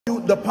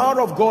The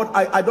power of God,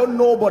 I don't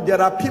know, but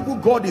there are people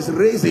God is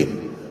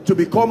raising to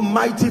become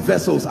mighty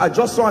vessels. I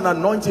just saw an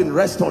anointing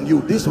rest on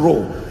you, this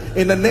row.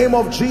 In the name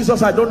of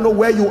Jesus, I don't know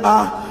where you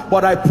are,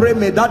 but I pray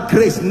may that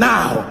grace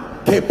now,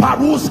 let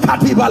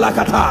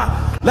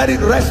it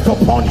rest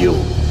upon you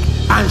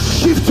and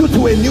shift you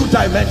to a new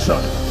dimension.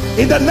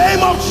 In the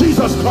name of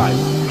Jesus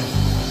Christ.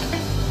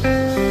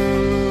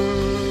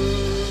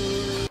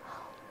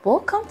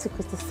 Welcome to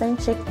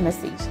Christocentric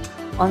Message.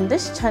 On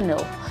this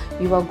channel,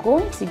 you are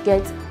going to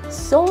get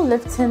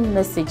soul-lifting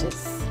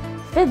messages,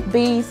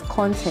 faith-based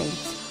content,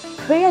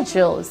 prayer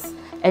drills,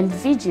 and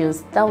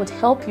videos that would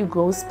help you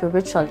grow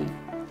spiritually.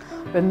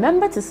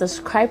 Remember to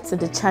subscribe to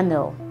the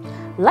channel,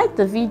 like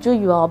the video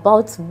you are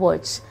about to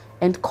watch,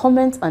 and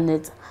comment on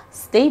it.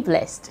 Stay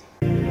blessed.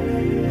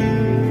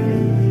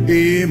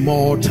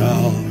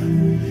 Immortal,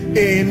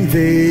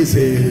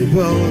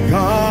 invisible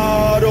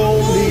God,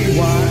 only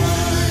one,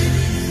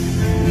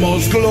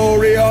 most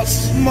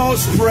glorious,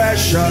 most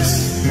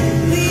precious,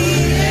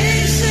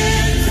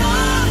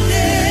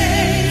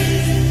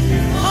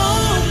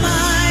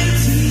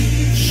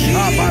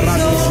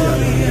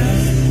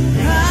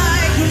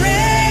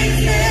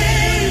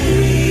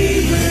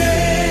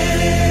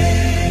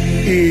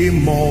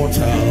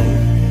 immortal,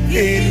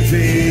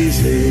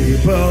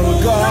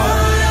 invisible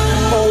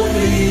God,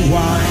 only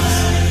wise.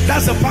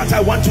 That's the part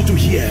I want you to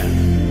hear.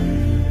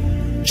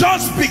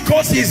 Just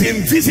because he's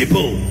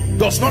invisible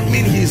does not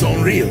mean he's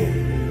unreal.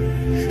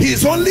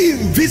 He's only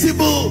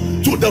invisible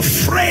to the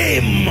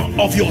frame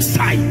of your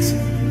sight,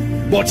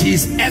 but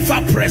he's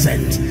ever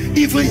present,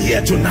 even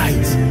here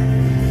tonight.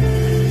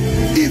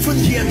 Even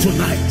here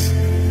tonight,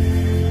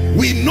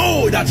 we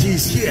know that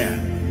he's here.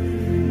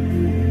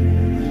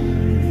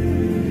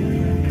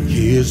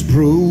 He is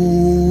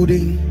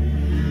brooding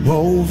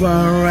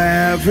over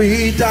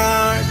every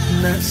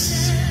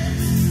darkness.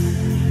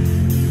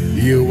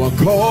 You are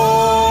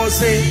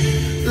causing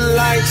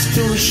lights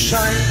to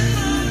shine.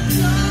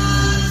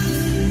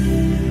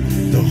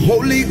 The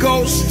Holy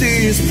Ghost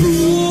is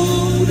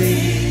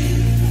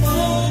brooding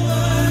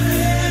over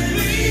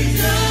every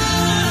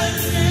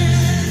darkness.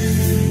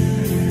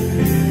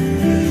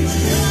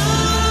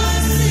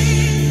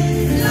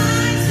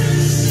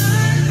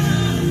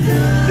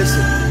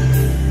 Listen,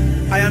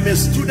 I am a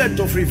student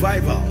of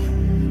revival.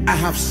 I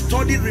have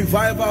studied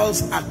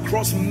revivals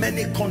across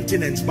many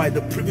continents by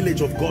the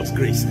privilege of God's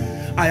grace.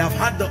 I have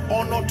had the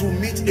honor to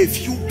meet a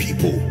few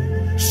people,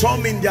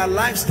 some in their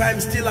lifetime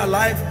still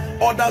alive,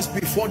 others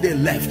before they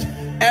left.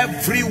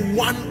 Every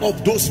one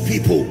of those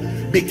people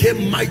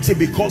became mighty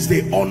because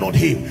they honored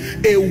him.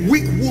 A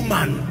weak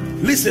woman,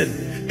 listen,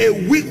 a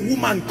weak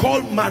woman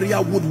called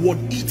Maria Woodward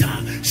Eater,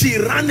 she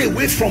ran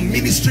away from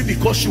ministry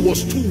because she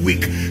was too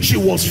weak. She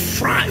was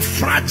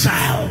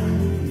fragile.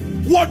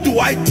 What do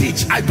I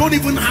teach? I don't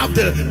even have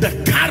the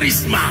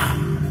charisma.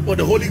 But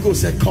the Holy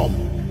Ghost said,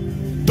 come.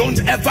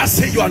 Don't ever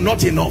say you are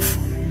not enough.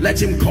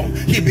 Let him come.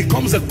 He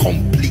becomes a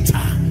completer.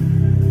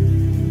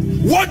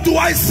 What do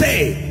I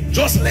say?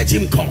 Just let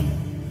him come.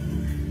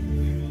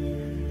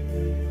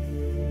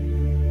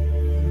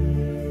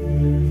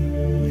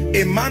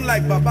 A man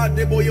like Baba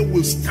Deboye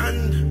will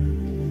stand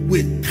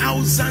with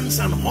thousands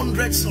and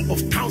hundreds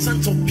of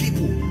thousands of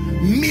people,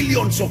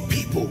 millions of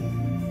people,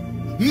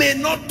 may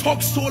not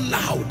talk so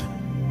loud,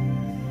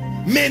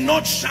 may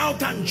not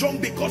shout and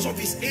jump because of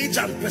his age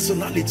and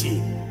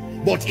personality,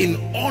 but in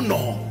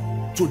honor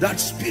to that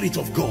Spirit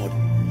of God,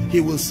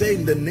 he will say,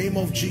 in the name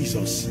of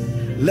Jesus,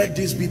 let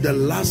this be the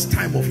last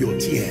time of your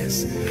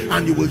tears.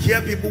 And you will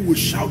hear people will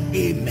shout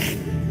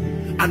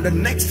amen. And the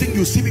next thing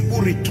you see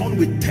people return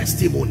with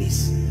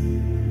testimonies.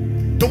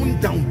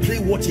 Don't downplay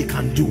what he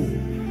can do.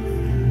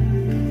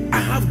 I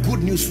have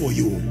good news for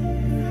you.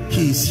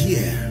 He is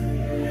here.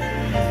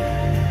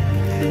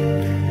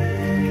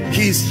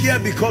 He is here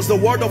because the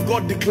word of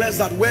God declares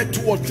that where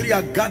 2 or 3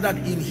 are gathered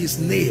in his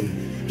name,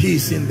 he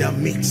is in their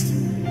midst.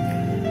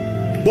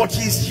 But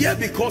he is here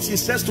because he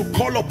says to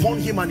call upon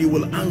him and he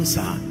will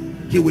answer.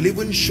 He will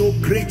even show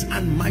great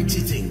and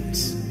mighty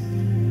things.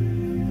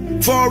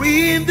 For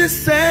in the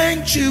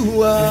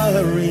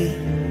sanctuary,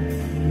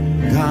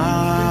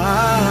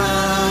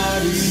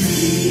 God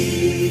is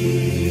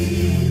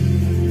here.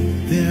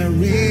 There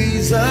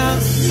is a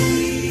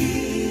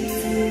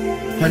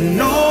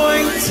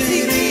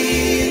anointing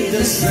in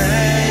the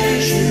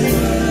sanctuary.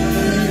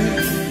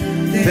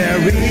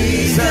 There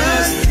is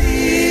a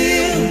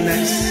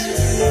stillness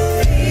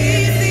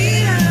in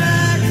the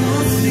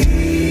atmosphere.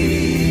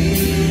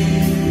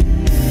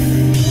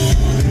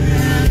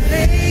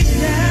 Lay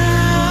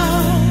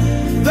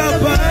down the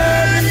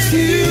burdens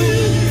you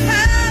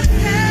have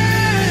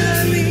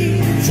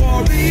carried. For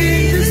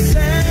in the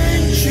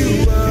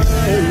sanctuary,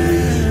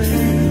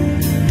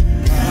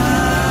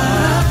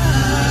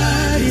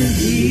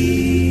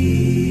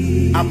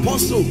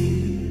 Apostle,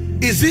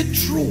 is it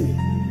true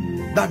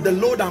that the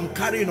load I'm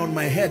carrying on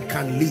my head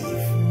can leave?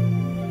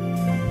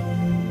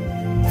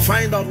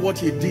 Find out what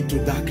he did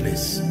to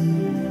darkness.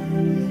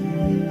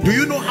 Do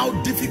you know how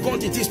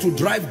difficult it is to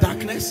drive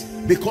darkness?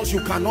 Because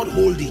you cannot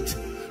hold it.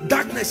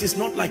 Darkness is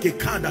not like a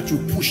car that you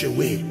push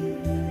away.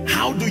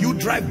 How do you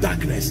drive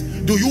darkness?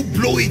 Do you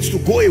blow it to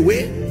go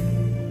away?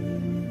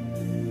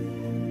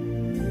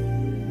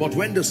 But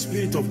when the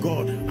Spirit of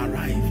God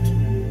arrived,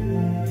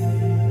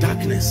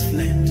 darkness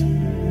fled.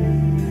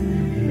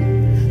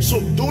 So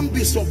don't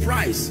be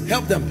surprised,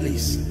 help them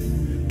please,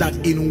 that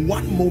in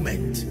one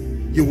moment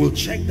you will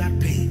check that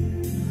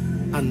pain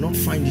and not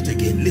find it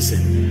again.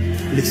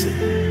 Listen, listen.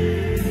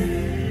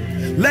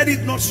 Let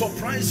it not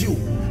surprise you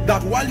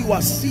that while you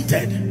are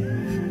seated,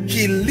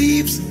 he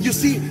lives. You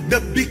see,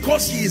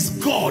 because he is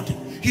God,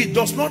 he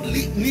does not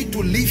need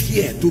to live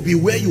here to be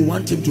where you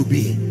want him to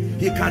be.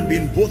 He can be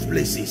in both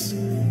places.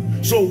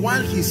 So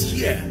while he's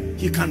here,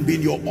 he can be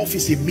in your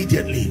office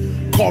immediately,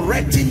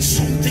 correcting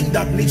something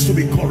that needs to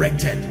be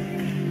corrected.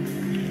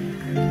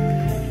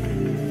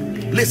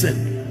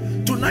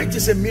 Listen, tonight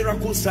is a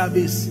miracle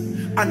service,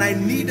 and I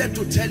needed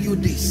to tell you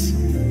this.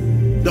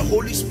 The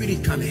Holy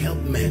Spirit can help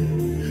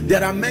men.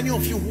 There are many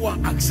of you who are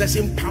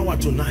accessing power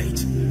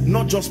tonight,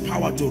 not just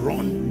power to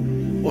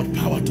run, but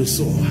power to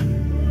soar.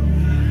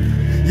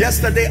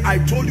 Yesterday I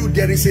told you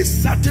there is a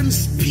certain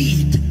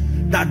speed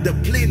that the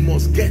plane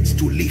must get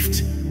to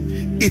lift.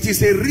 It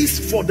is a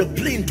risk for the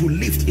plane to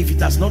lift if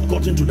it has not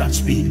gotten to that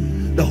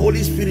speed. The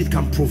Holy Spirit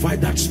can provide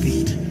that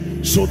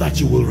speed so that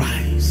you will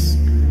rise.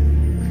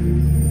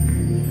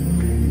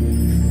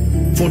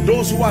 For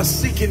those who are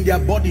sick in their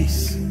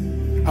bodies,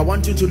 I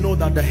want you to know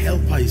that the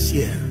helper is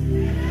here.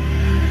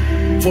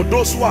 For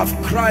those who have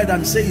cried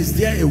and say, is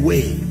there a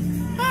way?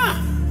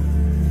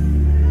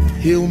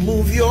 He'll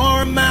move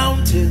your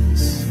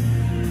mountains.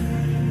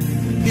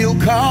 He'll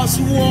cause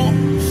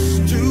walls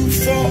to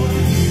fall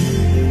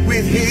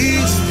with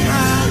his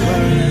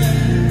power.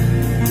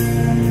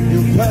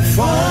 He'll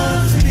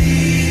perform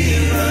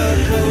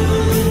miracles,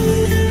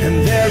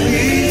 and there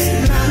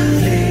is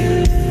nothing.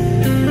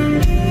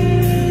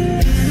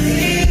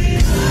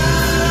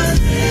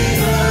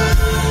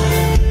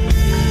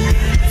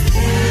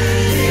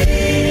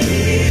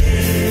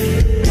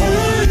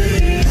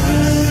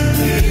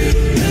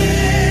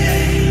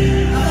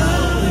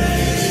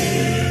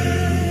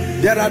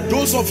 There are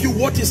those of you,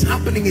 what is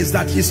happening is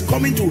that he's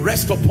coming to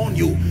rest upon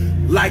you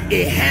like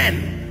a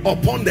hen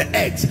upon the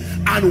eggs,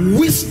 and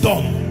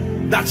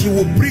wisdom that he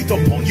will breathe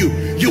upon you.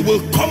 You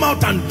will come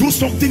out and do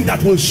something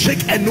that will shake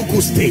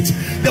Enugu State.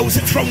 They will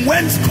say, from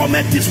whence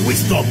cometh this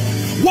wisdom?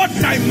 What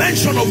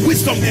dimension of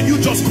wisdom did you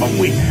just come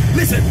with?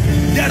 Listen,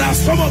 there are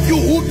some of you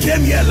who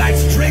came here like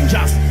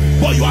strangers,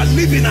 but you are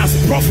living as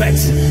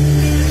prophets.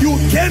 You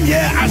came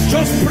here as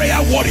just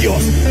prayer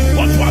warriors,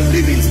 but you are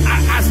living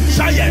as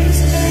giants,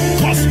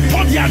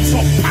 custodians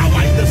of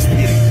power in the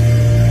spirit.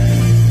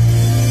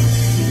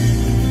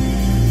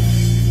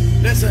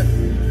 Listen,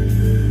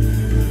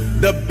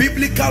 the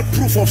biblical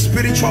proof of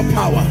spiritual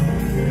power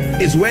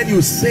is when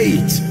you say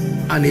it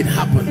and it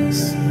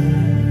happens.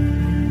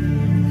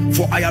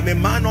 For I am a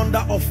man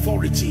under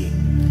authority,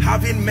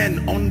 having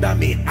men under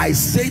me. I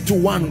say to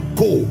one,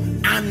 go,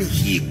 and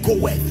he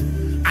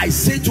goeth. I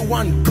say to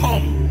one,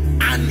 come,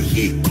 and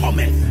he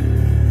cometh.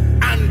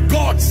 And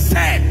God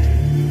said,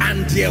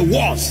 and there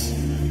was.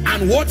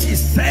 And what he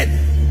said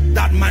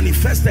that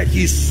manifested,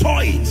 he saw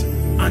it,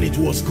 and it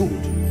was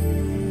good.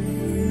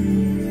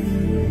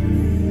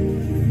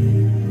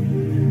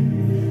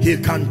 He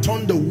can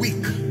turn the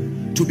weak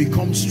to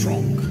become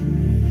strong.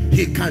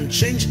 He can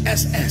change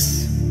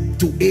SS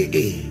to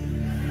AA.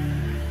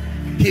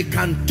 He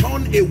can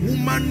turn a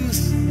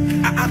woman's...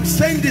 I'm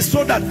saying this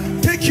so that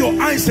take your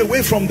eyes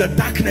away from the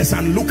darkness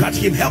and look at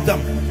him. Help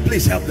them.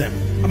 Please help them.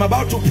 I'm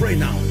about to pray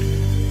now.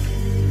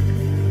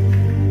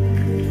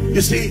 You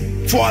see,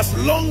 for as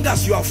long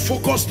as you are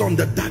focused on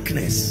the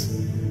darkness,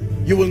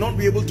 you will not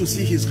be able to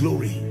see his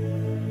glory.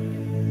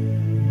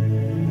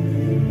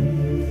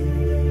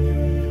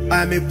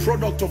 I am a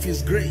product of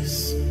his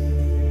grace.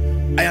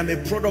 I am a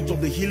product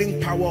of the healing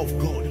power of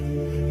God.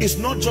 It's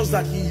not just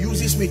that he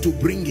uses me to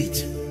bring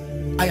it.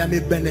 I am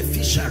a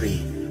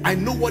beneficiary. I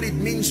know what it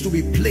means to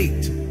be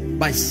plagued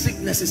by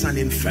sicknesses and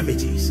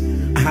infirmities.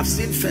 I have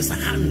seen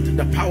firsthand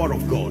the power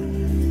of God.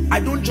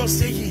 I don't just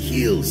say he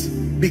heals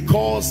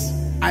because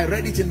I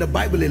read it in the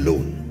Bible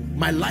alone.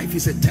 My life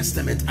is a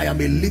testament. I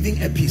am a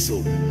living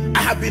epistle.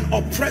 I have been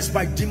oppressed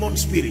by demon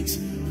spirits.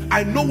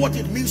 I know what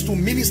it means to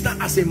minister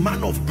as a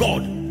man of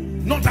God,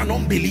 not an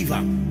unbeliever,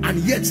 and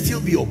yet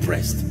still be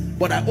oppressed.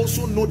 But I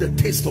also know the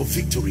taste of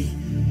victory.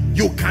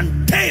 You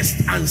can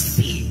taste and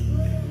see,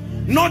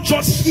 not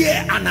just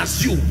hear and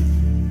assume.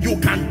 You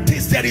can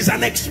taste. There is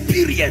an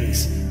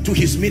experience to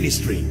his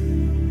ministry.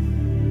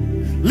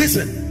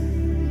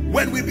 Listen,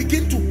 when we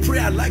begin to pray,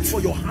 I'd like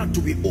for your heart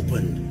to be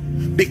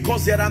opened,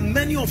 because there are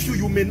many of you,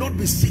 you may not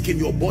be sick in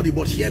your body,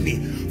 but hear me,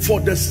 for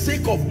the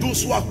sake of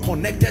those who are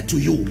connected to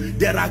you,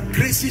 there are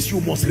graces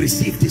you must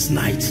receive this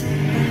night.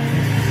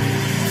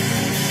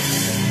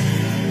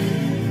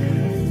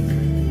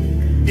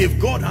 If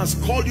God has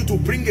called you to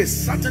bring a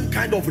certain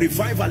kind of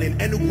revival in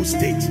Enugu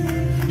State,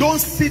 don't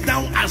sit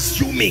down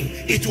assuming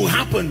it will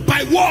happen.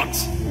 By what?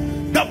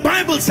 The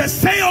Bible says,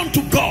 say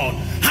unto God,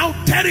 how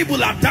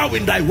terrible art thou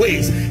in thy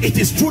ways. It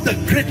is through the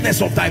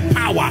greatness of thy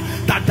power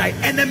that thy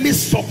enemies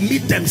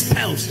submit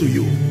themselves to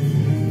you.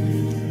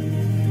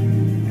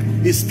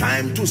 It's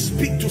time to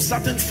speak to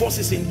certain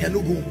forces in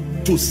Enugu,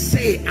 to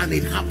say, and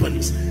it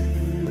happens.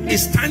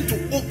 It's time to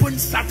open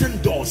certain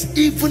doors,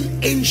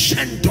 even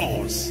ancient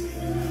doors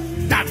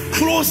that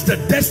close the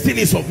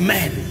destinies of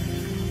men.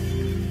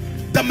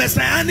 The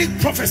messianic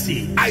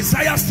prophecy,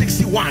 Isaiah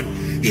 61,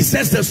 it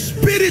says, the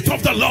Spirit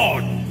of the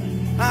Lord,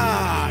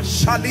 the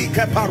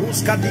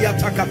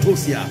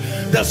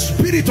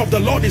Spirit of the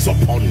Lord is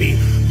upon me,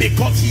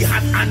 because he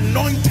had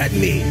anointed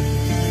me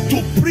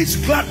to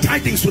preach glad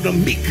tidings to the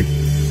meek,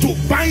 to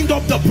bind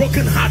up the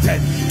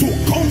brokenhearted, to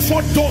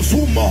comfort those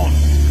who mourn.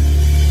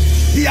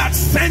 He had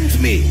sent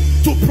me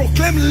to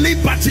proclaim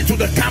liberty to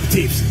the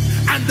captives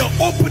and the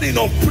opening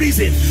of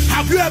prison.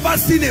 Have you ever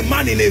seen a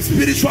man in a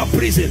spiritual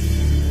prison?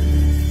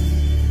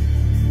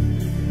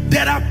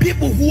 There are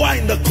people who are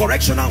in the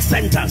correctional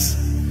centers.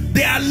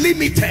 They are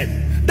limited.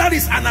 That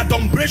is an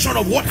adumbration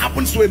of what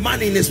happens to a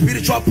man in a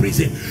spiritual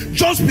prison.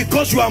 Just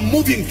because you are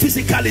moving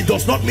physically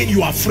does not mean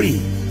you are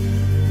free.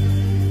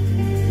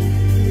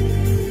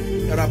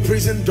 There are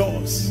prison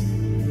doors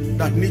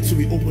that need to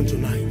be opened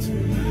tonight.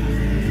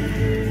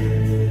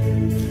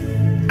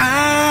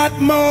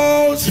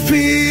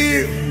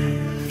 Atmosphere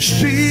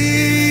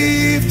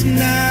shift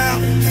now,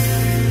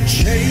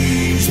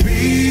 chains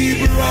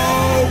be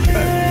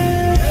broken.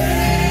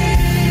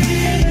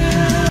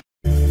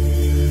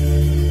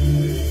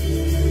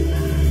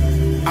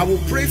 I will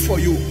pray for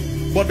you,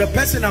 but the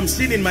person I'm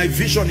seeing in my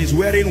vision is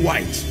wearing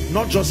white,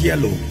 not just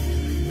yellow.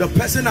 The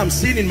person I'm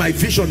seeing in my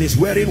vision is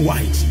wearing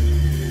white.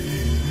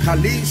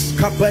 Kalis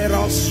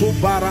kabera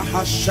subara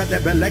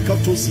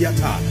hashadebelekatos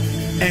yata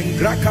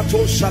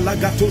engrakatos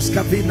shalagatos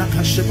kavina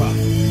kasheba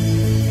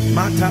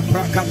mata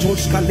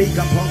prakatos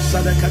kaliga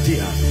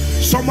posadekatia.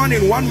 Someone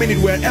in 1 minute,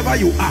 wherever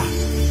you are,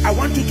 I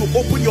want you to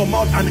open your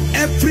mouth, and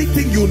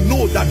everything you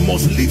know that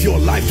must live your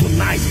life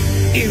tonight,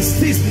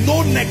 insist,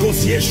 no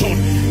negotiation.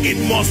 It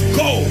must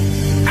go.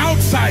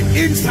 Outside,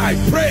 inside,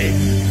 pray.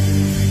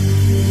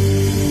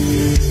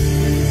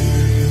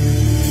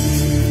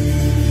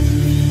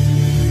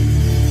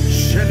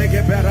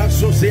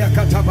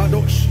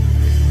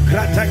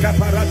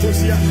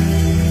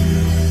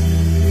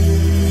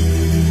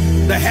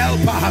 The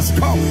helper has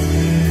come.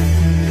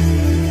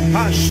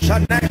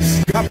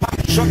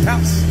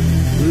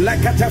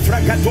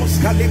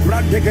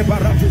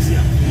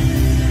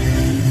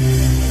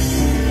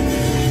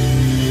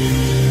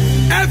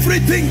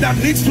 Everything that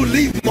needs to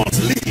leave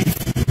must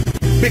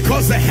leave,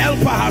 because the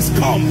helper has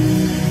come.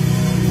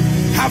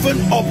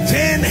 Having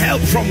obtained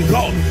help from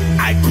God,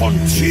 I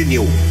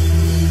continue.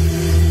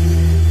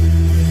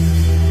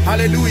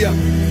 Hallelujah.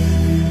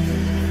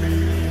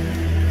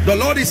 The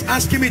Lord is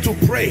asking me to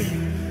pray.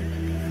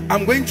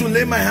 I'm going to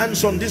lay my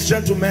hands on this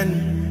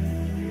gentleman.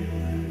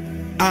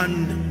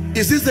 And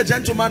is this the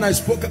gentleman I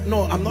spoke?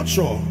 No, I'm not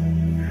sure.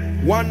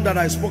 One that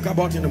I spoke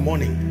about in the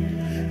morning.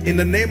 In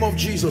the name of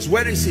Jesus,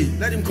 where is he?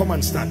 Let him come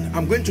and stand.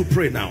 I'm going to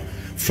pray now.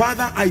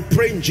 Father, I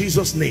pray in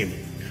Jesus' name,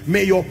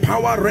 may your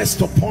power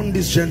rest upon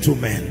this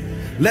gentleman.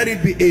 Let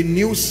it be a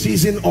new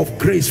season of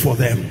grace for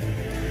them,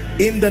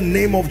 in the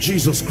name of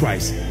Jesus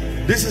Christ.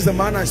 This is the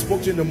man I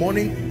spoke to in the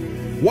morning.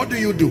 What do?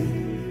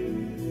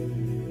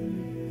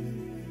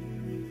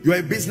 You're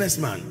a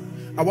businessman.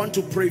 I want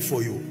to pray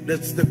for you.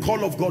 That's the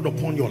call of God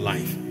upon your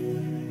life.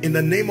 In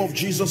the name of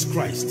Jesus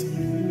Christ,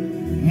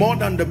 more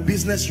than the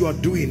business you are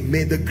doing,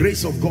 may the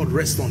grace of God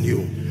rest on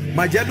you.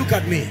 My dear, look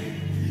at me.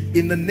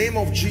 In the name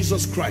of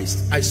Jesus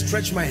Christ, I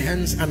stretch my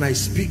hands and I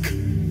speak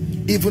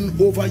even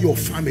over your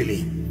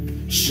family.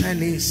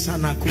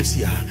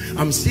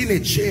 I'm seeing a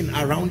chain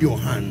around your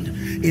hand.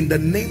 In the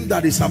name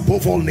that is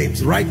above all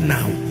names, right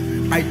now,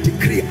 I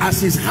decree,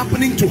 as is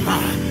happening to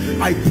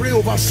her, I pray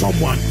over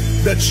someone,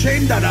 the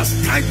chain that has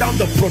tied down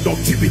the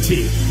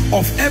productivity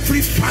of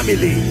every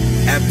family,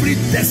 every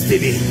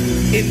destiny,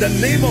 in the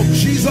name of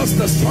Jesus,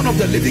 the Son of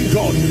the living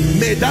God,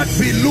 may that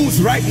be loose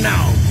right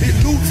now. Be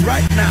loose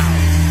right now.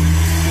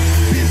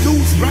 Be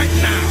loose right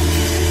now.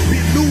 Be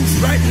loose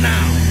right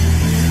now.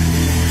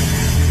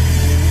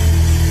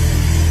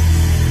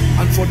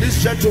 And for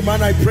this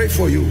gentleman, I pray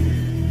for you.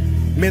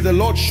 May the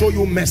Lord show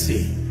you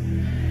mercy.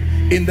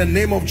 In the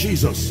name of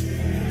Jesus.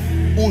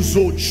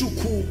 Uzo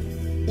chuku,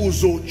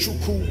 uzo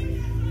chuku,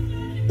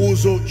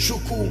 uzo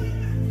chuku,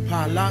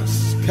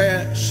 palas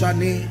ke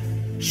shani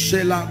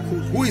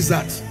shelaku. Who is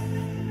that?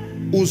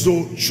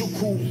 Uzo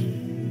chuku.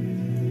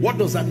 What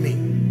does that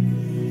mean?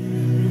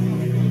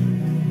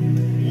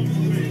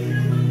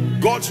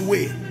 God's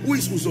way. Who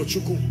is Uzo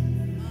chuku?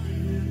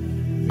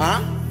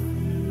 Huh?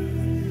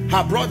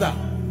 Her brother.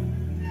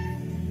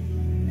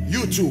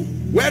 You too.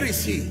 Where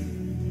is he?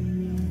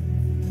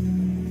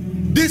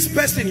 This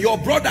person, your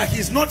brother,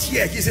 he's not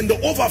here. He's in the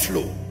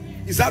overflow.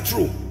 Is that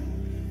true?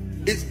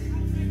 It's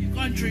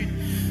country.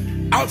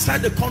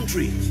 Outside the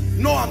country.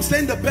 No, I'm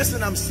saying the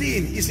person I'm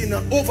seeing is in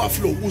an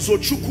overflow.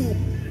 Uzochuku.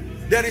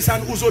 There is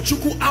an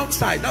Uzochuku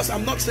outside.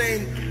 I'm not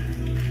saying.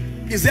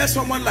 Is there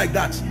someone like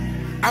that?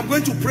 I'm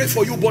going to pray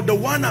for you, but the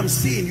one I'm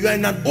seeing, you are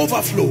in an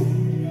overflow.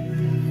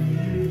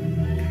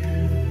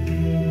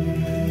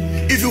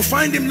 If you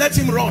find him, let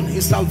him run.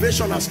 His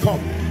salvation has come.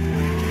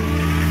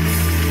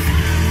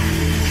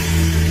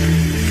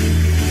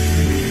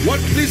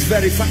 What? Please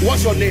verify.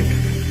 What's your name?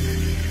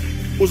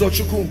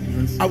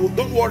 Uzochukwu. I will.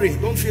 Don't worry.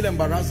 Don't feel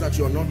embarrassed that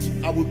you're not.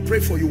 I will pray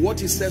for you. What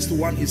he says to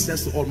one, he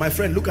says to all. My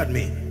friend, look at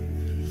me.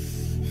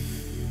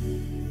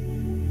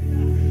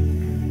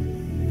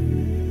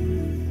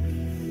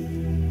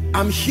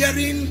 I'm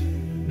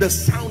hearing the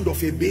sound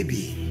of a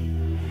baby.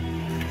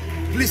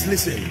 Please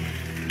listen.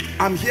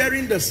 I'm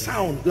hearing the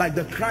sound like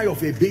the cry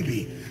of a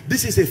baby.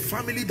 This is a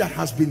family that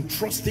has been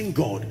trusting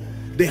God.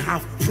 They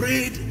have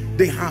prayed,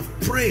 they have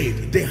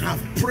prayed, they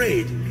have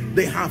prayed,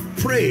 they have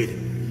prayed.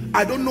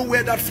 I don't know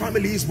where that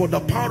family is, but the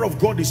power of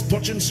God is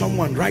touching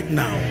someone right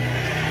now.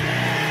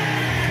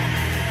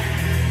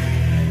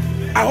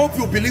 I hope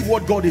you believe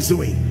what God is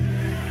doing.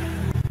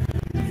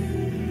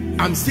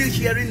 I'm still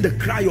hearing the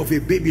cry of a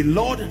baby.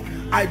 Lord,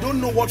 I don't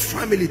know what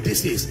family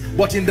this is,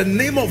 but in the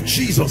name of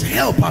Jesus,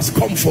 help has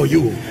come for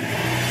you.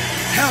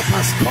 Help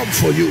has come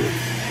for you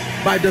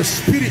by the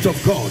Spirit of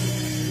God.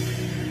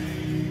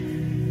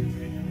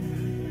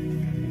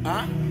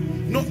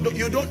 No,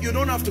 you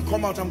don't have to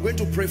come out. I'm going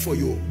to pray for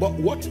you. But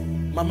what,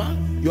 Mama?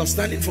 You're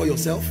standing for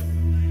yourself?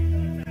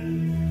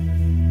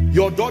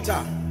 Your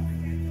daughter.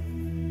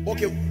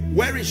 Okay,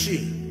 where is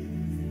she?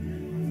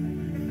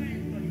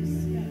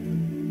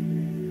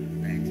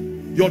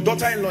 Your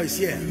daughter-in-law is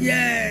here?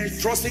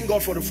 Yes. Trusting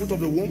God for the fruit of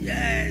the womb?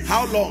 Yes.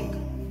 How long?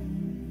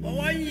 For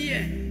 1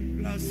 year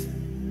plus.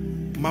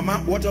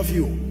 Mama, what of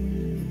you?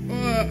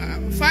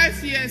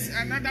 5 years.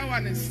 Another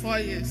one is 4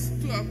 years.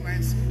 2 of my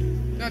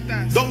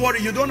daughters. Don't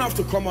worry, you don't have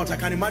to come out. I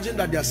can imagine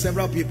that there are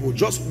several people.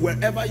 Just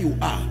wherever you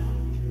are,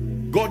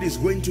 God is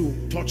going to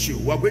touch you.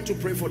 We're going to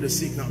pray for the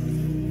sick now.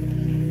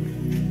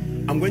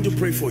 I'm going to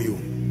pray for you.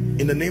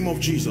 In the name of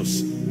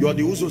Jesus. You are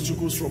the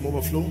Uzochukwus from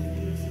Overflow.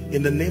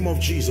 In the name of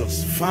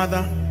Jesus,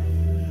 Father,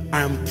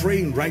 I am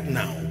praying right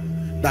now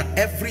that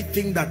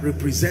everything that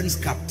represents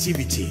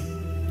captivity,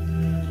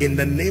 in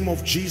the name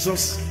of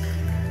Jesus,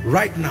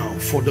 right now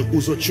for the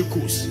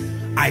Uzochukwus,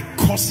 I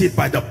curse it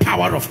by the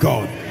power of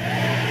God.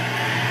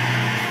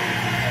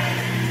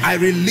 I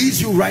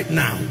release you right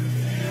now.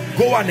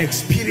 Go and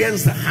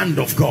experience the hand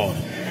of God.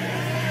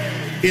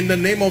 In the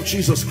name of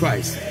Jesus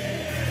Christ.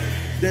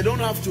 They don't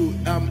have to,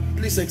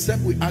 please,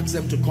 except we ask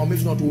them to come.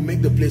 If not, we'll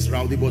make the place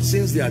rowdy. But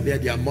since they are there,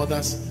 they are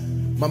mothers.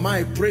 Mama,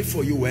 I pray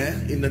for you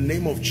in the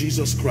name of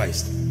Jesus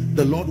Christ.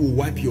 The Lord will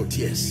wipe your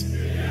tears.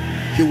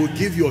 He will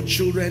give your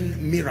children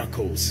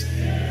miracles,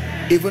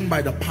 even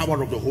by the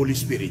power of the Holy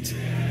Spirit.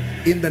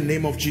 In the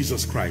name of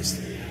Jesus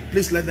Christ.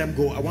 Please let them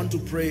go. I want to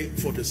pray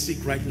for the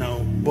sick right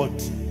now. But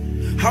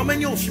how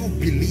many of you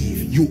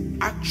believe you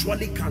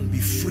actually can be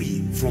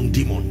free from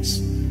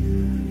demons?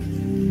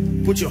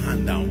 Put your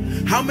hand down.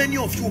 How many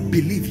of you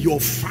believe your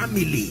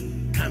family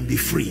can be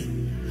free?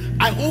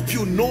 I hope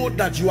you know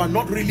that you are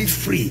not really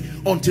free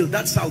until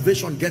that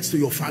salvation gets to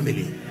your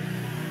family.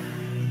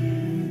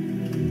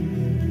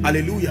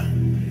 Hallelujah.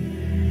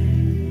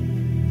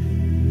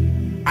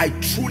 I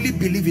truly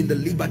believe in the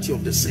liberty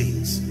of the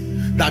saints,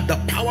 that the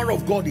power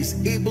of God is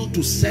able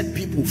to set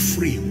people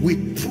free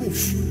with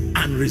proof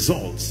and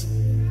results.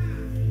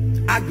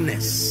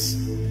 Agnes,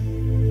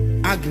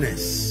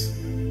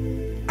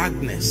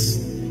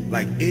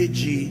 like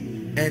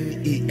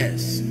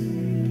A-G-N-E-S.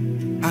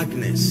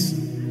 Agnes.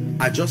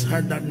 I just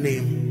heard that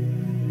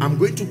name. I'm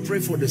going to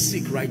pray for the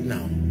sick right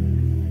now,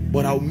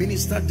 but I'll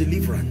minister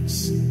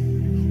deliverance.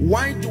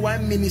 Why do I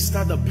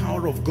minister the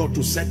power of God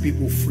to set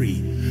people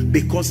free?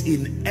 Because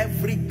in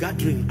every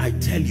gathering, I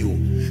tell you,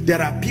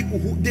 there are people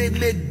who, they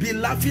may be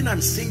laughing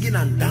and singing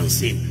and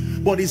dancing,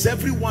 but it's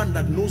everyone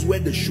that knows where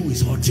the shoe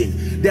is hurting.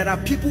 There are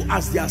people,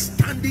 as they are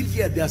standing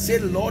here, they are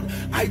saying, Lord,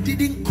 I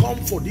didn't come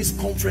for this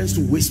conference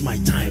to waste my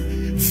time.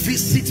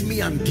 Visit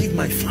me and give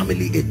my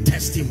family a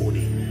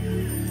testimony.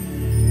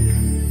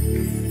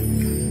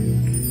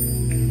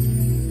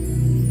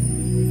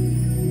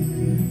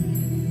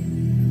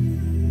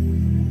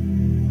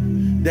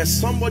 There's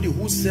somebody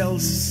who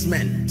sells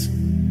cement.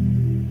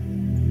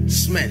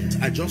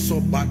 I just saw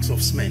bags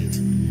of cement.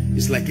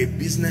 It's like a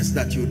business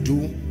that you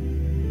do.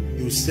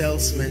 You sell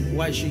cement.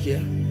 Why is she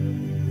here?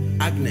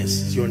 Agnes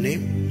is your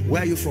name.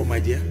 Where are you from, my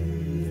dear?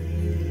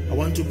 I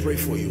want to pray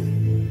for you.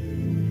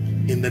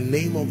 In the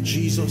name of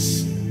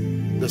Jesus,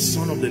 the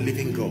Son of the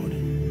living God,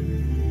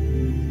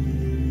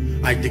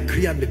 I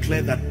decree and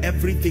declare that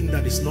everything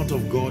that is not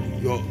of God,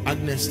 your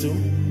Agnes too.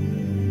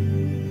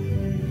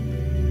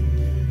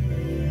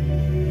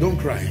 Don't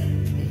cry.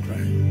 Don't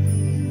cry.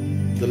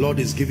 The Lord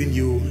is giving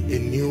you a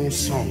new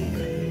song.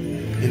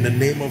 In the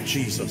name of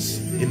Jesus,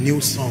 a new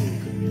song.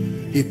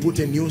 He put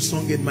a new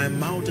song in my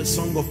mouth, a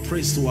song of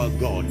praise to our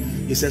God.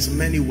 He says,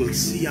 many will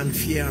see and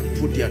fear and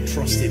put their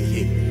trust in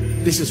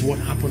Him. This is what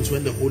happens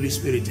when the Holy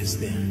Spirit is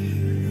there.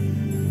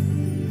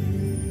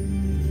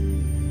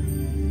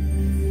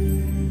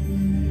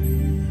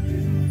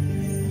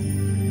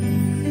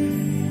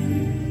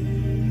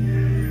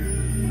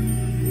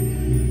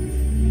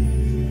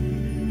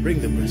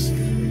 Bring the breast.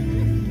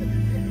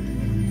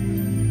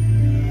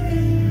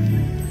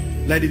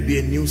 Let it be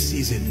a new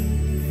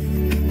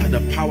season by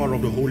the power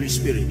of the Holy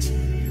Spirit.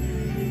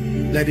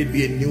 Let it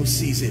be a new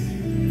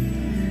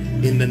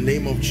season in the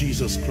name of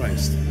Jesus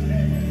Christ.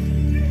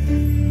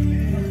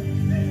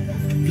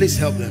 Please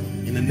help them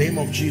in the name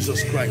of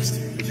Jesus Christ.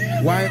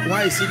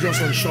 Why is he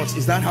just on shorts?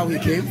 Is that how he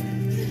came?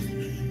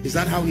 Is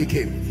that how he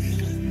came?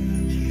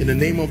 In the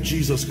name of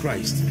Jesus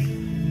Christ,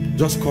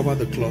 just cover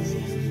the cloth.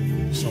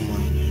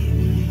 Someone.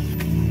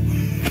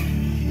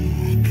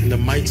 In the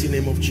mighty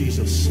name of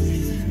Jesus,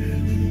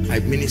 I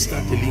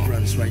minister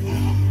deliverance right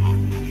now.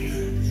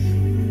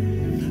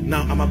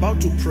 Now I'm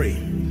about to pray.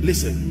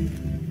 Listen,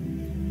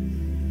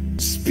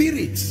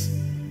 spirits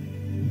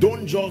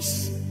don't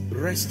just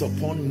rest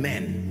upon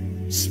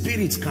men.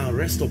 Spirits can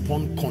rest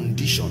upon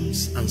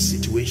conditions and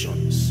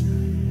situations.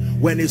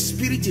 When a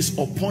spirit is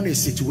upon a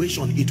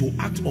situation, it will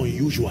act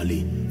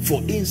unusually.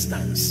 For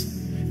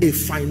instance, a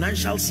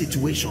financial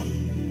situation,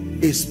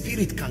 a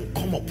spirit can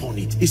come upon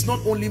it. It's not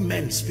only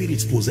men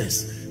spirits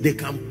possess. They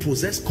can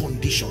possess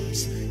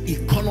conditions,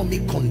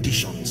 economic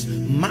conditions,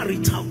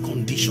 marital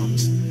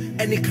conditions,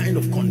 any kind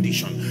of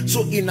condition.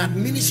 So in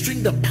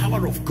administering the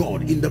power of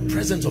God in the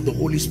presence of the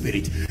Holy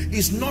Spirit,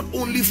 it's not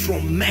only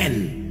from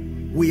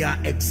men we are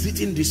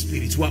exiting the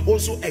spirits, we are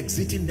also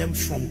exiting them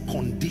from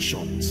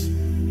conditions.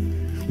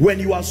 When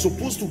you are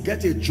supposed to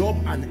get a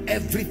job and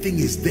everything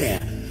is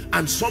there,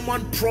 and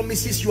someone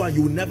promises you and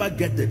you will never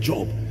get the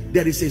job,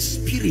 there is a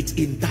spirit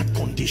in that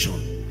condition.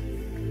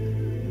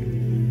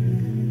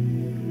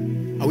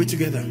 Are we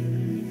together?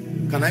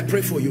 Can I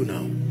pray for you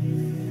now?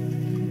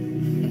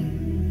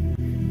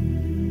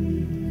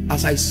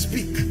 As I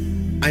speak,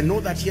 I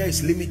know that here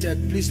is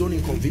limited. Please don't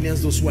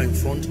inconvenience those who are in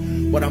front,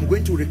 but I'm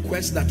going to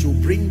request that you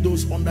bring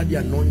those under the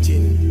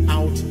anointing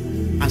out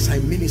as I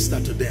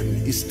minister to them.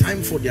 It's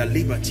time for their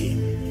liberty.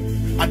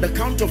 At the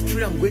count of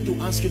 3, I'm going to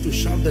ask you to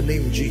shout the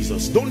name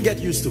Jesus. Don't get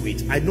used to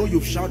it. I know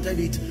you've shouted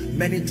it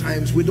many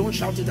times. We don't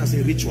shout it as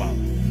a ritual.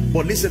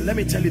 But listen, let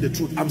me tell you the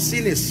truth. I'm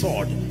seeing a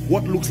sword,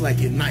 what looks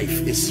like a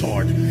knife, a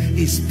sword,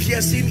 is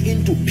piercing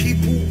into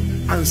people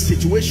and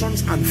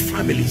situations and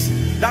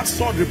families. That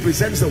sword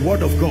represents the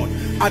word of God.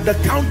 At the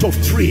count of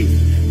 3,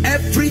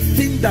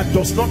 everything that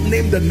does not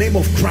name the name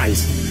of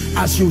Christ,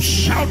 as you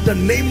shout the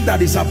name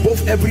that is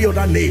above every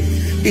other name,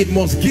 it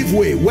must give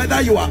way.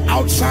 Whether you are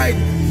outside,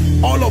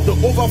 all of the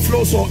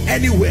overflows, or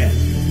anywhere,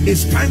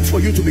 it's time for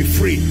you to be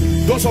free.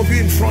 Those of you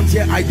in front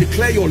here, I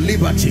declare your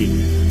liberty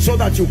so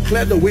that you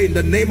clear the way in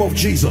the name of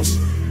Jesus.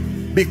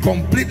 Be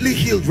completely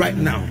healed right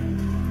now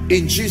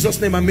in Jesus'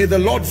 name, and may the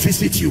Lord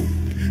visit you.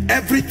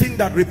 Everything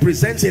that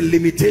represents a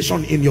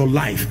limitation in your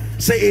life,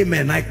 say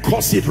amen. I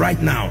curse it right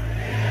now.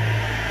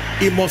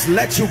 It must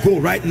let you go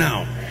right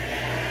now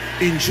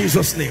in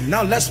Jesus' name.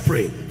 Now let's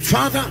pray.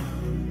 Father,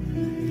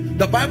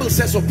 the Bible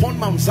says upon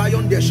Mount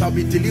Zion there shall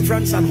be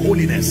deliverance and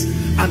holiness,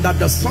 and that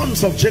the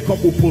sons of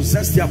Jacob will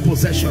possess their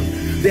possession.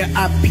 There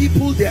are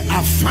people, there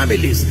are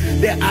families,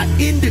 there are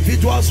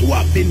individuals who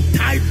have been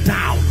tied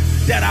down.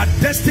 There are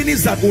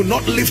destinies that will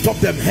not lift up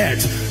their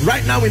heads.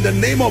 Right now in the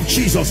name of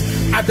Jesus,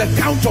 at the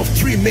count of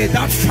 3, may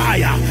that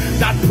fire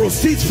that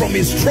proceeds from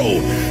his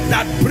throne,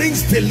 that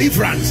brings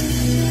deliverance,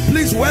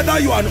 please, whether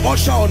you are an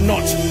usher or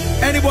not,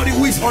 anybody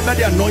who is under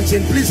the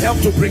anointing, please help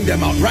to bring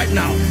them out right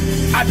now.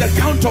 At the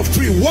count of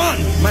 3,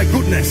 1, my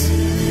goodness,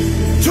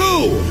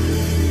 2,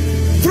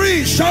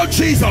 3, shout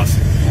Jesus.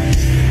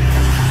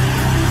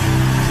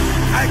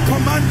 I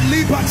command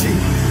liberty,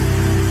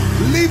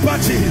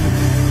 liberty,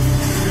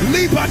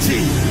 liberty,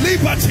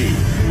 liberty,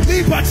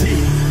 liberty,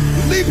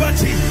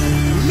 liberty,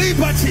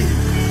 liberty,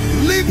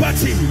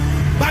 liberty.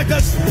 By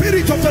the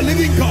Spirit of the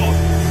living God,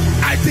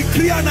 I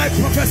decree and I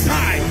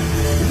prophesy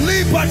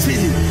liberty,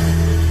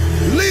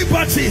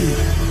 liberty,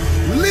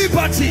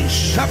 liberty.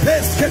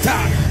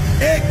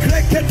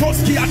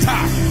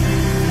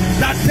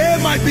 That they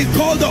might be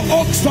called the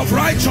oaks of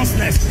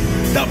righteousness,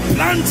 the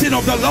planting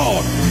of the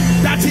Lord,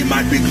 that he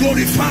might be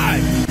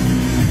glorified.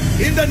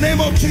 In the name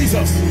of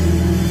Jesus.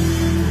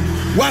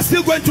 We are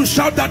still going to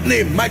shout that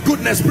name. My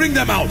goodness, bring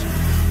them out.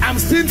 I'm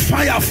seeing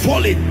fire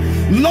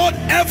falling. Lord,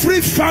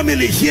 every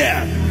family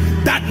here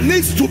that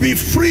needs to be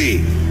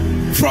free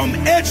from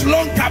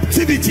age-long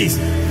captivities,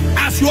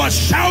 as you are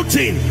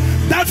shouting,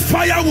 that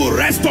fire will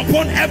rest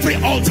upon every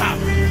altar.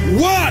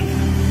 1,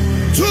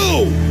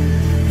 2,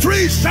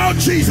 3, shout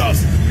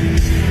Jesus.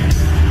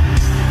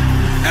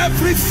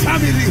 Every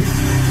family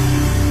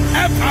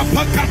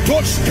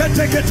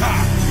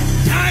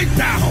tied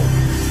down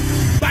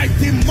by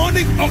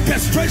demonic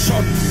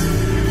orchestrations,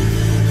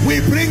 we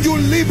bring you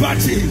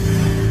liberty.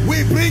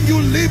 We bring you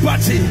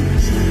liberty.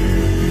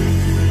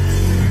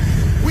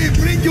 We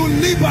bring you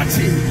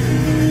liberty.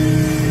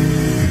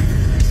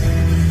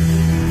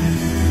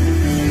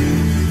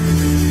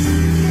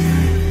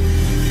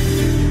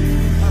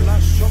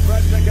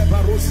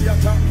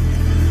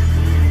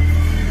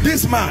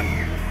 This man,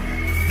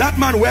 that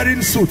man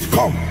wearing suit,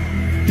 come.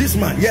 This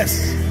man,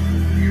 yes.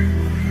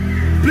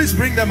 Please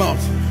bring them out.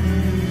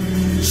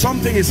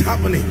 Something is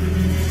happening.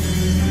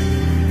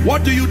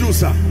 What do you do,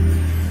 sir?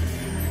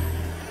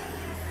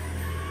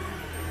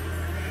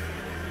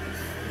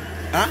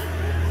 Huh?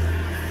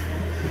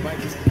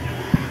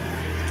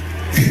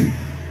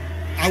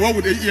 I work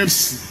with the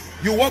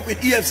EFCC. You work with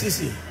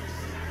EFCC.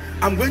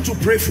 I'm going to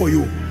pray for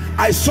you.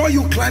 I saw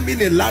you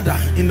climbing a ladder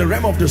in the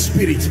realm of the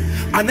spirit,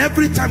 and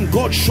every time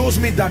God shows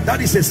me that,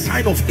 that is a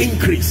sign of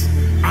increase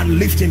and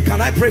lifting.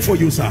 Can I pray for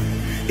you, sir?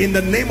 In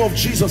the name of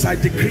Jesus, I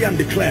decree and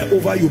declare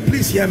over you.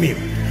 Please hear me.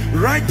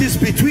 Write this: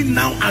 between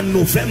now and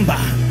November,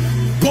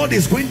 God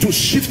is going to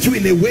shift you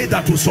in a way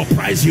that will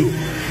surprise you.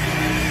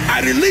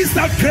 I release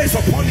that grace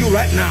upon you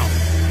right now.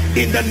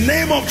 In the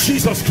name of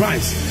Jesus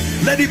Christ,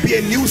 let it be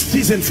a new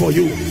season for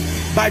you.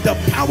 By the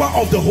power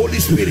of the Holy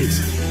Spirit.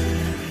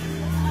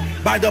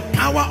 By the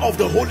power of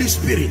the Holy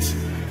Spirit.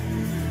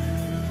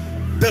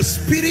 The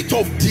spirit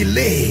of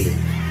delay.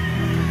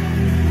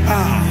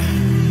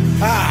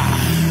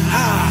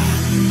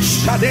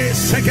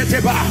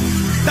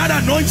 That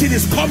anointing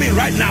is coming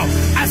right now.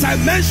 As I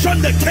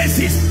mentioned, the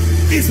cases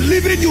is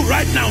leaving you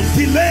right now.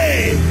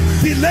 Delay,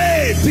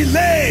 delay,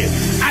 delay.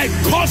 I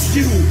curse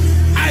you.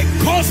 I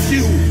curse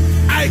you.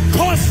 I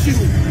curse you.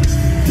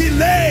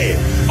 Delay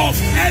of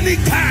any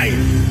kind.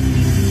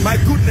 My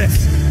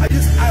goodness,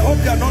 I hope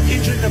they are not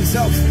injuring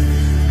themselves.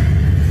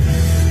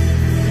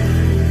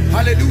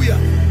 Hallelujah.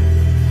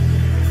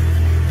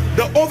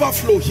 The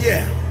overflow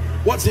here,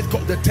 what's it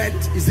called? The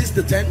tent. Is this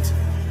the tent?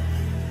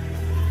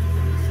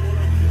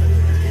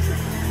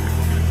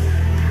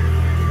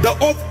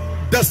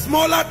 The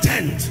smaller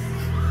tent.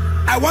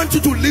 I want you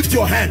to lift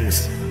your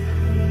hands.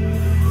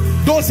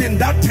 Those in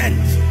that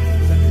tent,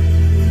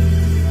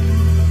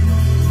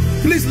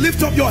 please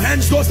lift up your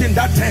hands. Those in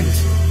that tent,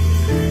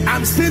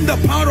 I'm seeing the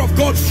power of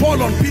God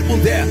fall on people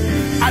there.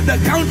 At the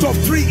count of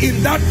 3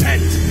 in that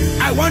tent,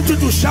 I want you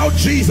to shout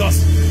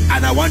Jesus,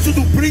 and I want you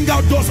to bring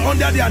out those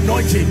under the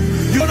anointing.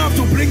 You don't have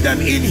to bring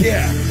them in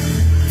here.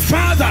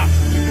 Father,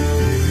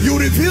 you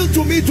revealed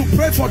to me to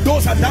pray for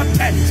those at that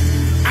tent.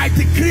 I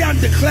decree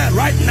and declare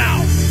right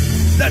now,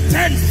 the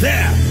tent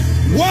there.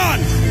 1,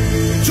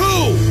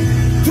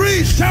 2,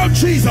 3, shout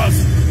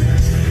Jesus.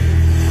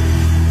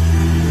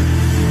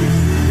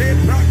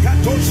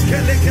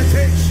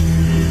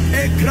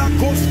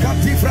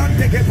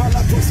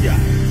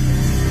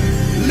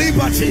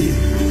 Liberty,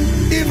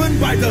 even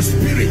by the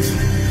Spirit.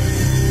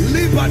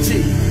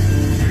 Liberty.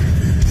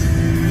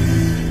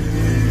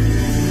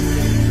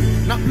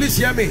 Now please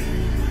hear me.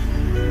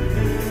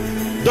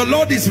 The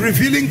Lord is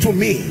revealing to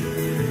me,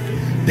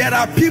 there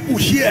are people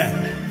here,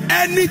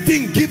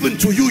 anything given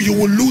to you, you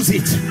will lose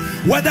it.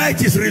 Whether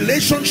it is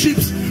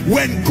relationships,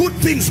 when good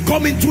things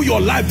come into your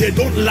life, they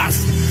don't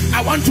last.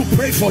 I want to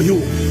pray for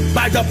you.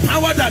 By the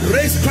power that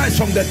raised Christ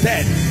from the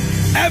dead,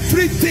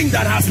 everything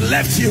that has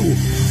left you,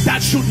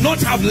 that should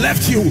not have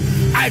left you,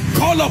 I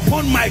call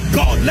upon my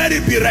God, let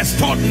it be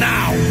restored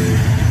now.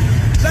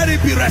 Let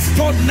it be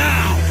restored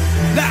now.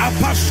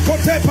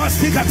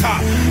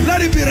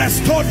 Let it be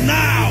restored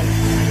now.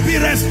 Be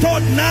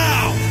restored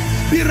now.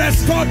 Be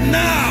restored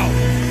now.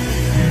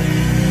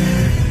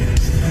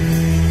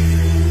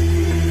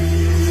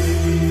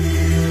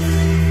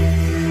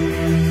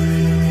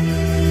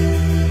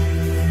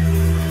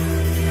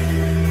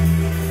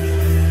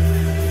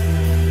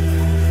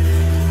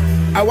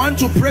 I want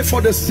to pray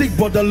for the sick,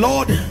 but the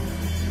Lord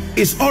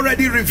is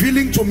already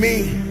revealing to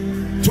me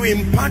to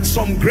impart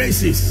some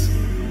graces.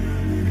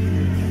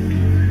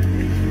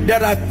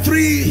 There are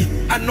 3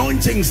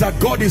 anointings that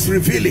God is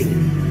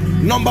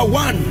revealing. Number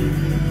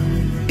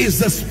 1 is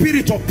the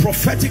spirit of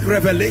prophetic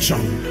revelation,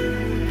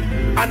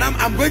 and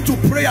I'm going to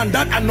pray, and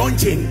that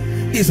anointing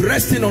is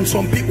resting on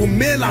some people,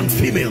 male and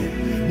female.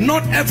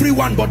 Not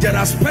everyone, but there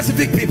are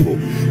specific people.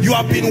 You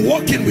have been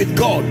walking with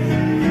God.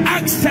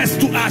 Access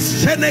to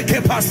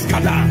Asheneke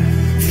Paskada.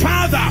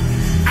 Father,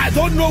 I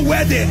don't know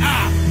where they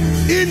are,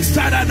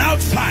 inside and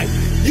outside.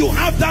 You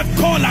have that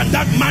call and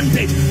that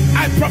mandate.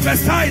 I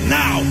prophesy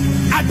now,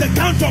 at the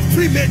count of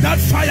 3, may that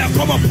fire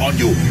come upon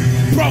you.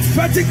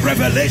 Prophetic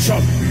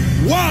revelation.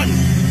 1,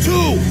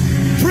 2,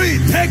 3.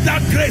 Take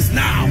that grace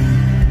now.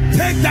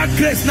 Take that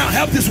grace now.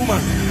 Help this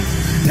woman.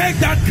 Take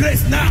that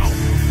grace now.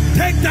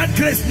 Take that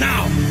grace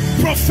now.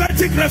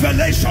 Prophetic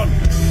revelation.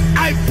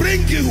 I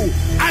bring you,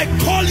 I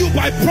call you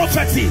by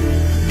prophecy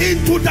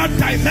into that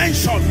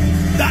dimension.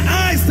 The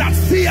eyes that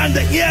see and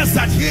the ears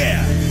that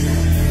hear.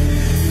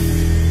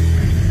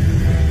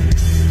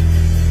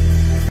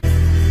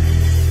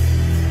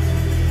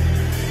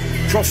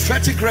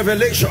 Prophetic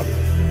revelation,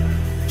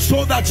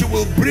 so that you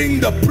will bring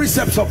the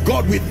precepts of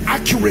God with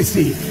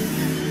accuracy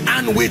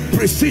and with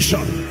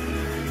precision.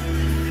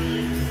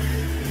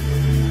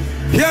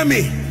 Hear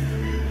me.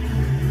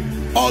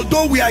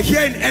 Although we are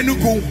here in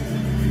Enugu,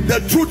 the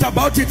truth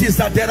about it is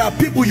that there are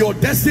people, your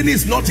destiny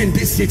is not in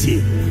this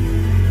city.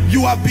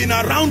 You have been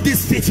around this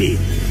city,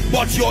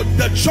 but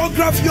the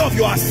geography of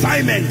your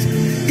assignment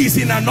is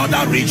in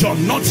another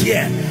region, not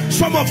here.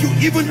 Some of you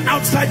even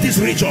outside this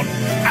region.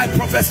 I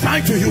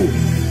prophesy to you,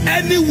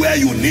 anywhere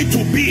you need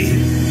to be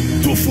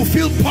to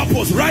fulfill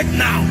purpose right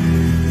now,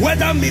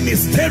 whether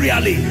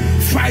ministerially,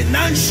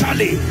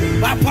 financially,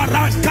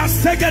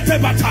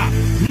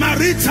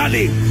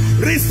 maritally,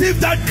 receive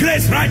that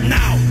grace right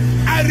now.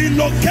 I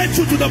relocate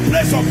you to the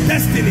place of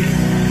destiny.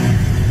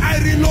 I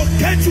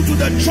relocate you to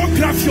the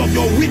geography of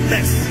your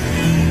witness.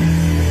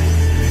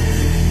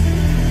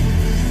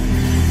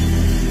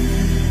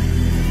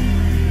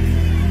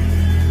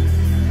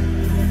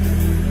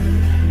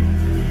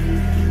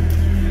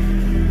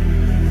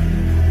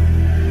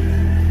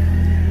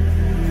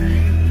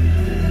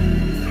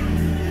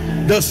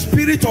 The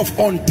spirit of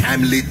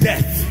untimely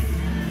death.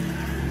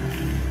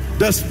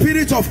 The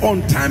spirit of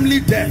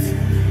untimely death.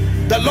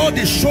 The Lord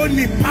is showing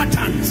me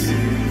patterns.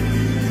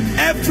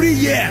 Every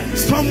year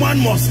someone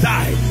must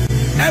die.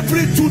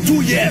 Every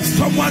two years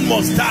someone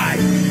must die.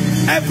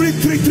 Every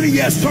three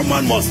years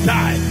someone must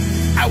die.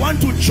 I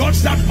want to judge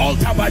that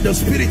altar by the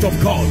Spirit of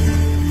God.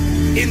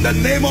 In the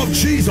name of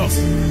Jesus,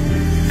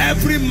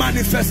 every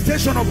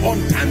manifestation of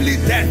untimely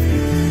death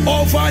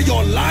over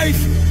your life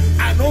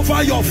and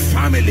over your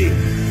family,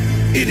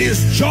 it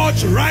is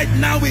judged right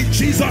now in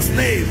Jesus'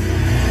 name.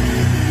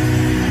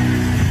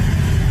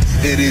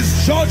 It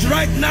is judged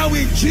right now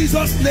in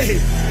Jesus' name.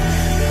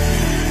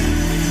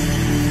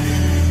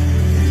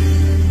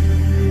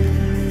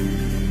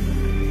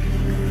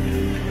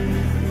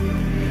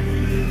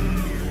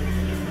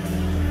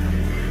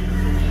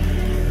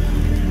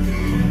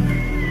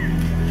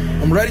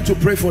 I'm ready to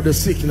pray for the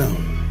sick now.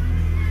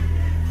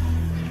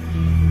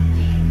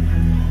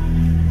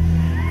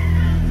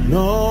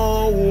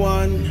 No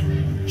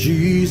one,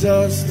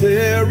 Jesus,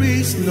 there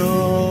is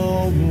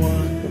no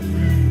one.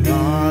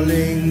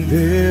 Darling,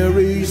 there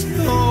is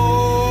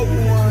no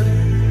one.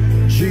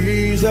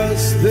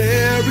 Jesus,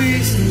 there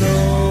is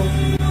no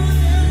one.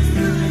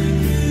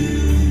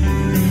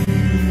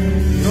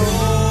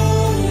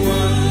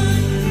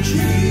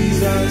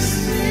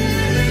 Jesus,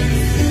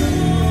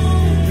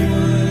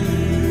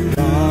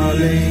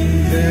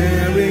 darling,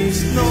 there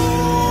is no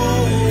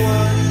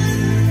one.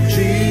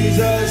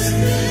 Jesus,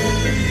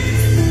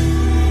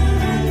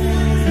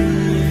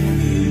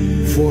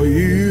 for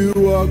you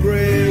are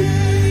great.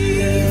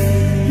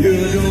 You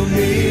do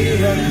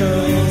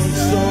miracles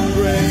so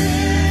great.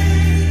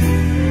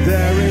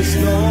 There is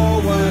no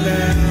one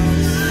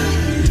else.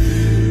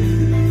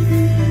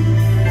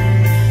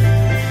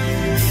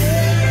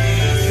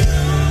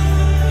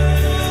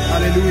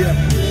 Hallelujah.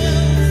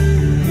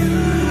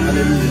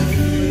 Hallelujah.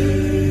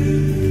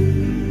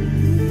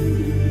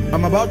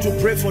 I'm about to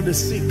pray for the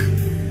sick.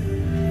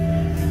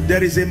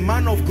 There is a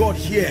man of God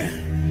here.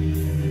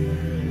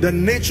 The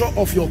nature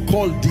of your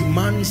call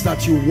demands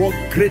that you walk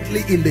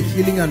greatly in the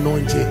healing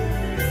anointing.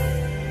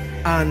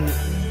 And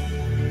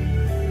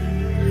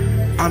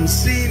I'm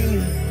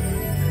seeing,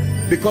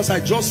 because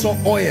I just saw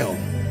oil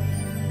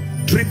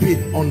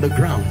dripping on the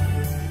ground,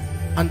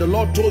 and the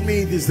Lord told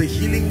me it is the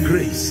healing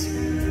grace.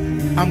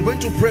 I'm going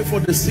to pray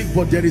for the sick,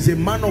 but there is a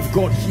man of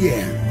God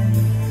here.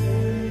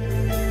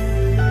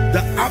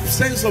 The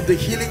absence of the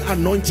healing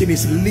anointing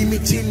is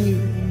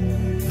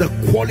limiting the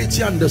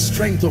quality and the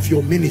strength of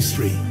your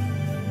ministry.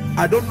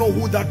 I don't know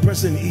who that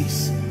person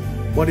is,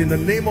 but in the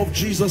name of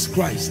Jesus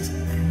Christ,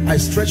 I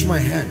stretch my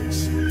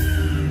hands.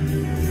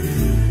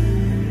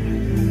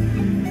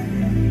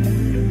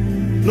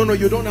 No,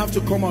 you don't have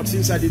to come out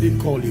since I didn't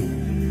call you.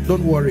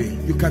 Don't worry.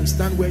 You can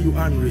stand where you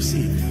are and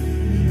receive.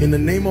 In the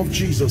name of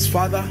Jesus,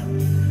 Father,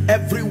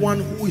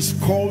 everyone who is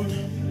called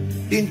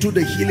into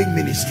the healing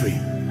ministry,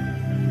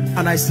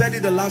 and I said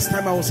it the last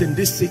time I was in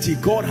this city,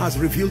 God has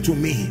revealed to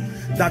me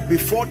that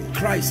before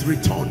Christ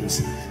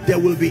returns, there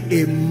will be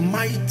a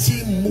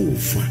mighty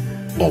move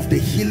of the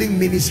healing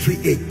ministry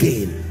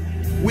again.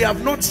 We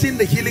have not seen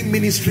the healing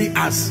ministry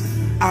as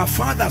our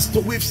fathers.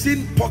 We've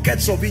seen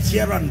pockets of it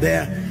here and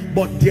there,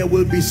 but there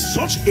will be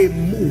such a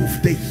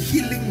move, the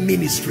healing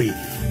ministry,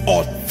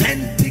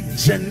 authentic,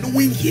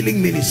 genuine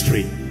healing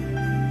ministry.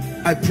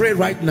 I pray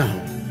right now.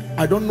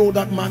 I don't know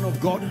that man of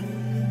God,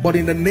 but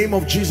in the name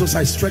of Jesus,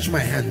 I stretch my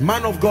hand.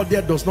 Man of God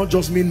there does not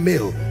just mean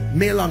male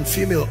and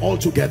female all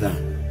together.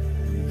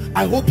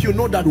 I hope you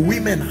know that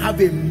women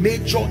have a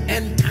major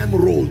end time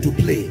role to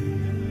play.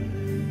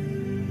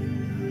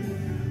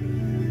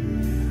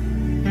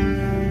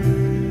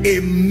 A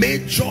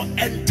major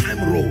end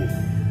time role.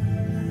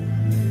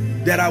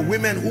 There are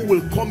women who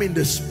will come in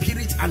the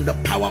spirit and the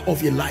power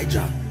of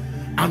Elijah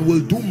and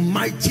will do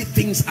mighty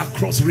things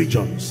across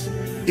regions.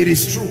 It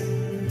is true.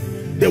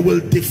 They will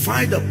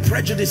defy the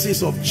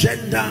prejudices of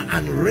gender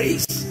and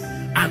race,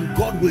 and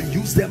God will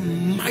use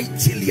them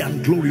mightily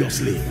and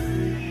gloriously.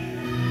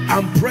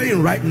 I'm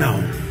praying right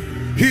now.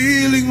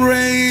 Healing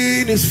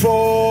rain is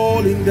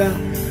falling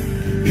down.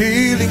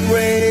 Healing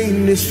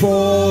rain is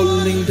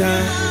falling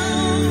down.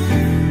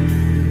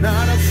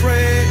 Not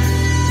afraid.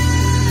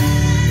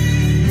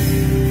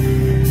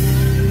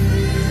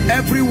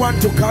 Everyone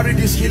to carry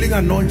this healing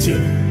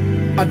anointing.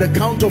 At the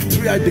count of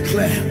 3, I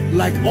declare,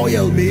 like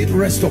oil, may it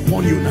rest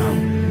upon you now.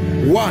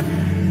 1,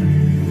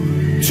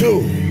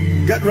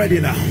 2, get ready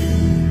now.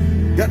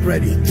 Get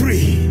ready.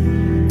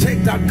 3,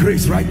 take that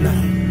grace right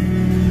now.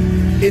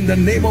 In the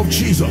name of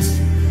Jesus,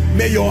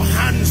 may your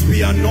hands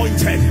be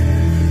anointed.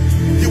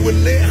 You will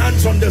lay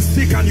hands on the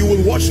sick and you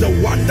will watch the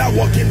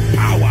wonder-working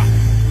power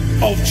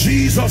of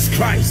Jesus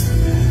Christ.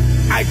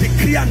 I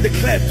decree and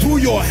declare through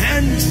your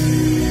hands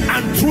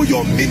and through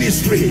your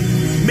ministry,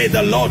 may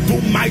the Lord do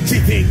mighty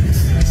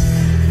things.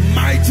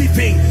 Mighty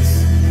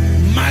things.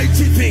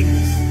 Mighty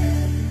things.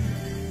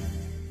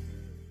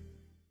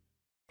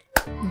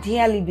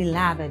 Dearly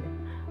beloved,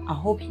 I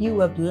hope you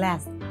were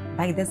blessed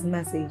by this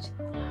message.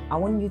 I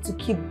want you to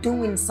keep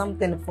doing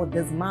something for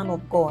this man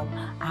of God,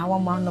 our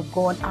man of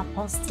God,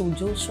 Apostle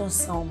Joshua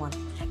Selman.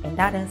 And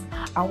that is,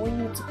 I want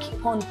you to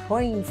keep on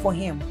praying for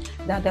him,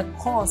 that the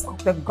cause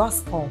of the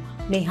gospel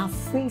may have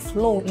free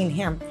flow in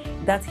him,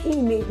 that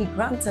he may be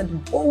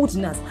granted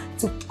boldness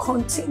to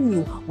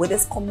continue with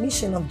this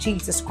commission of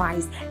Jesus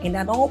Christ, and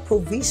that all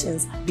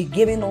provisions be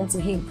given unto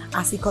him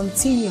as he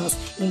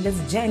continues in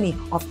this journey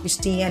of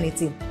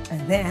Christianity.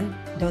 And then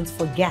don't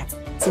forget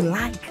to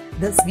like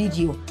this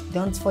video.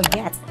 Don't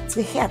forget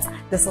to hit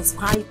the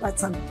subscribe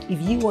button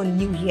if you are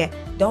new here.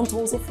 Don't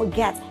also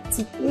forget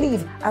to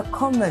leave a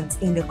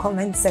comment in the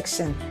comment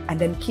section, and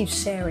then keep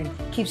sharing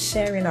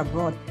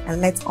abroad,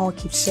 and let's all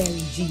keep sharing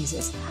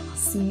Jesus. I'll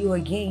see you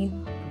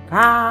again.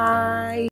 Bye.